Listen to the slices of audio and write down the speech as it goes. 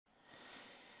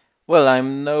Well,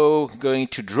 I'm now going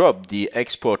to drop the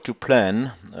export to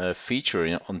plan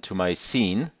feature onto my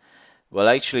scene. Well,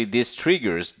 actually, this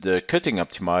triggers the cutting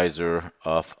optimizer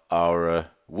of our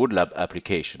woodLAB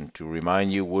application. To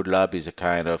remind you, woodLAB is a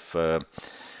kind of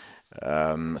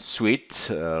suite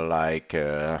like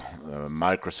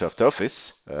Microsoft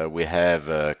Office. We have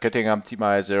a cutting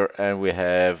optimizer and we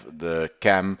have the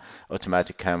cam,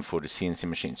 automatic cam for the CNC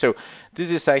machine. So this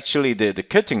is actually the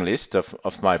cutting list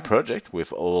of my project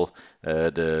with all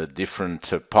the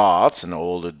different parts and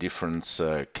all the different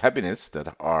cabinets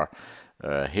that are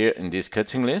here in this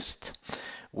cutting list.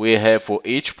 We have for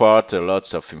each part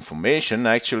lots of information.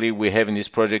 Actually, we have in this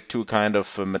project two kind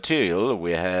of material.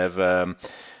 We have a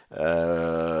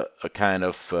kind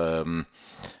of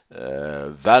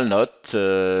walnut,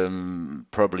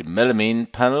 probably melamine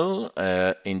panel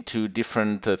in two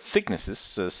different thicknesses,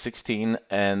 16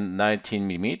 and 19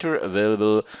 millimeter,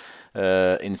 available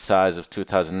in size of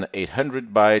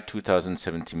 2800 by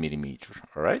 2070 millimeter.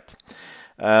 All right.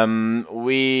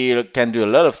 We can do a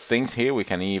lot of things here. We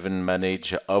can even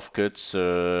manage offcuts,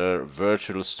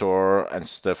 virtual store, and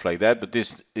stuff like that. But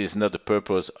this is not the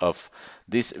purpose of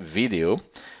this video.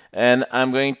 And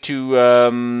I'm going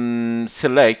to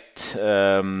select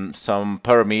some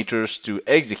parameters to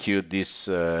execute this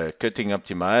cutting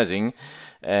optimizing.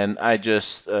 And I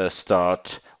just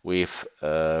start with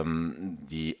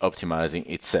the optimizing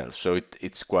itself. So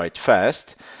it's quite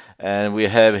fast. And we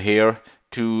have here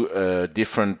two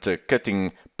different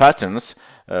cutting patterns,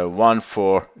 one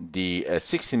for the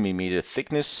 16 millimeter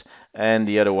thickness and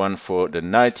the other one for the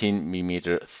 19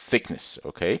 millimeter thickness.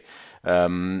 Okay.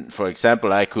 For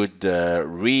example, I could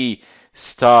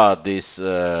restart this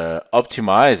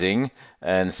optimizing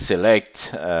and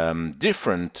select a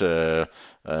different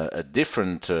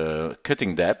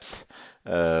cutting depth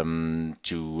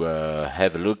to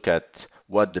have a look at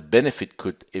what the benefit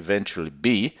could eventually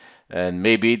be, and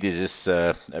maybe this is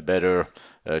a better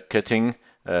cutting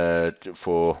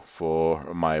for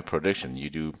my production. You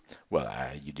do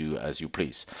you do as you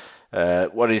please.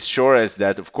 What is sure is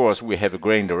that, of course, we have a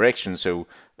grain direction, so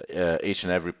each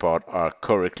and every part are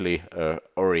correctly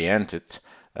oriented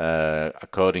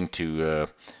according to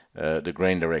the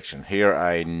grain direction. Here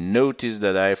I noticed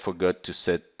that I forgot to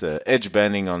set edge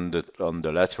banding on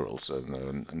the laterals,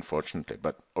 unfortunately.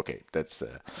 But okay, that's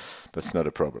not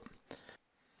a problem.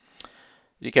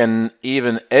 You can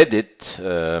even edit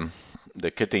the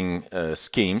cutting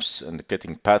schemes and the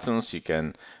cutting patterns. You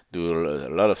can do a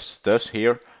lot of stuff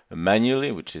here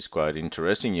manually, which is quite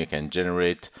interesting. You can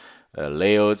generate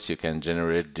layouts, you can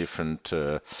generate different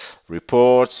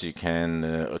reports, you can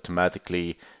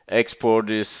automatically export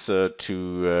this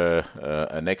to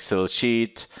an Excel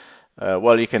sheet.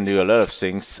 Well, you can do a lot of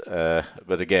things,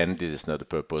 but again, this is not the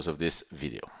purpose of this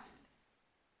video.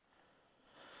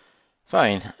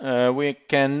 Fine, we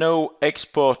can now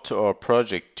export our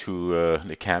project to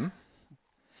the CAM.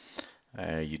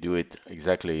 You do it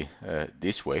exactly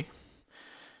this way,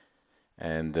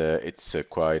 and it's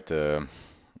quite a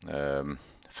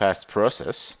fast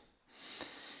process.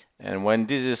 And when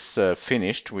this is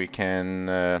finished, we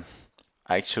can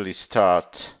actually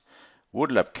start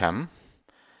woodLAB CAM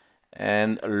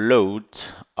and load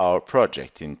our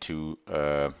project into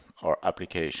our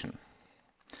application.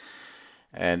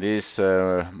 And this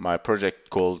my project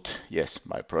called, yes,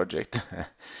 my project,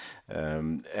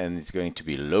 and it's going to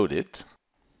be loaded.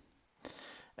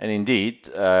 And indeed,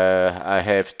 I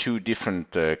have two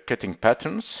different cutting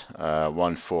patterns,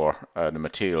 one for the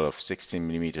material of 16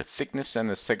 millimeter thickness and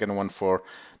the second one for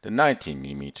the 19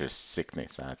 millimeter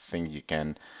thickness. I think you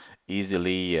can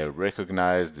easily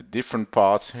recognize the different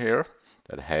parts here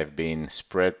that have been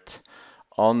spread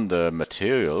on the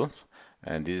material.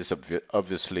 And this is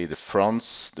obviously the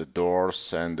fronts, the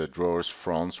doors, and the drawers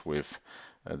fronts with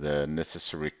the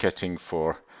necessary cutting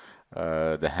for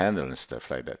the handle and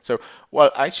stuff like that. So, well,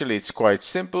 actually, it's quite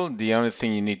simple. The only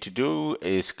thing you need to do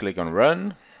is click on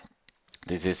Run.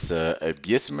 This is a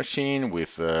Biesse machine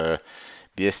with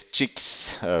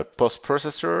BiesseCIX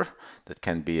post-processor that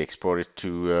can be exported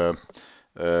to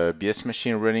Biesse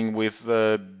machine running with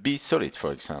BSolid,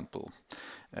 for example.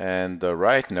 And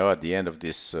right now, at the end of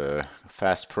this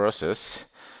fast process,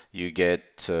 you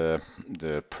get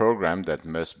the program that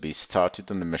must be started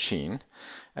on the machine.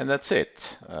 And that's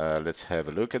it. Let's have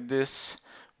a look at this.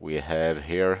 We have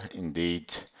here,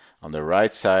 indeed, on the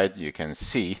right side, you can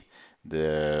see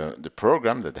the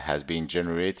program that has been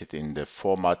generated in the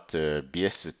format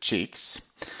BiesseCIX.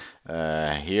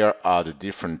 Here are the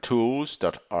different tools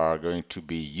that are going to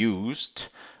be used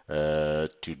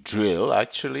to drill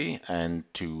actually and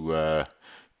to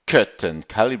cut and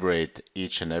calibrate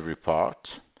each and every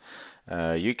part.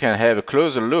 You can have a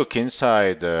closer look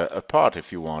inside a part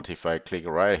if you want. If I click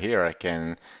right here, I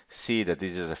can see that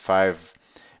this is a 5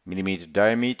 millimeter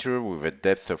diameter with a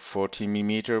depth of 40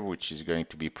 millimeter, which is going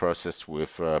to be processed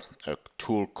with a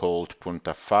tool called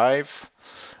Punta 5.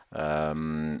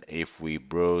 If we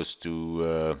browse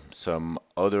to some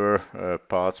other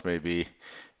parts, maybe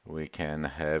we can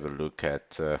have a look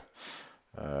at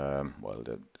well,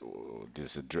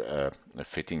 this is a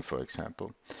fitting, for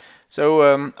example.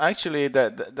 So actually,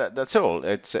 that's all.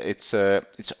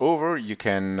 It's over. You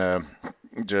can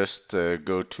just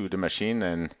go to the machine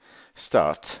and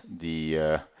start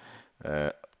the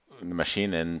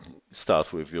machine and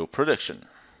start with your production.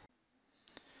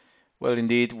 Well,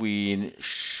 indeed, we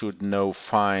should now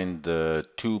find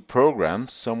two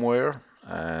programs somewhere,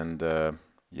 and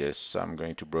yes, I'm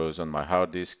going to browse on my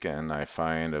hard disk, and I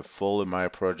find a folder my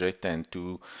project and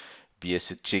two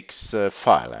BiesseCIX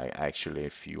file. Actually,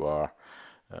 if you are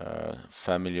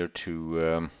familiar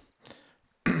to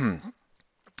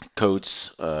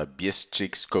codes,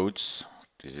 BiesseCIX codes,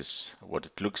 this is what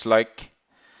it looks like.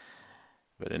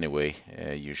 But anyway,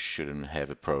 you shouldn't have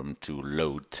a problem to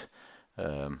load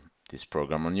this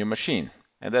program on your machine.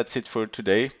 And that's it for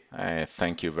today. I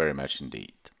thank you very much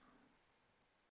indeed.